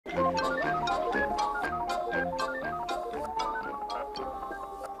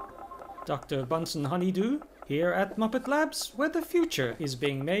Dr Bunsen Honeydew, here at Muppet Labs, where the future is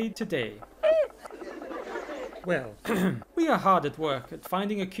being made today. Well, we are hard at work at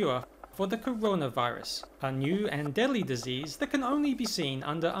finding a cure for the coronavirus, a new and deadly disease that can only be seen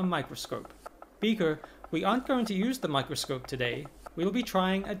under a microscope. Beaker, we aren't going to use the microscope today. We'll be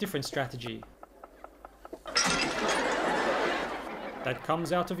trying a different strategy. That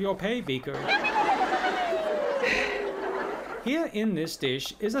comes out of your pay, Beaker. Here in this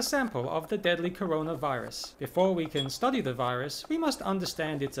dish is a sample of the deadly coronavirus. Before we can study the virus, we must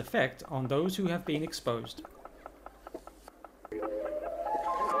understand its effect on those who have been exposed.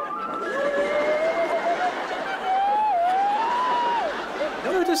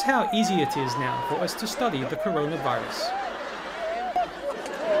 Notice how easy it is now for us to study the coronavirus.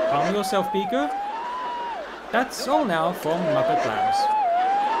 Calm yourself, Beaker. That's all now from Muppet Labs.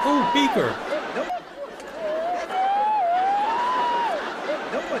 Oh, Beaker!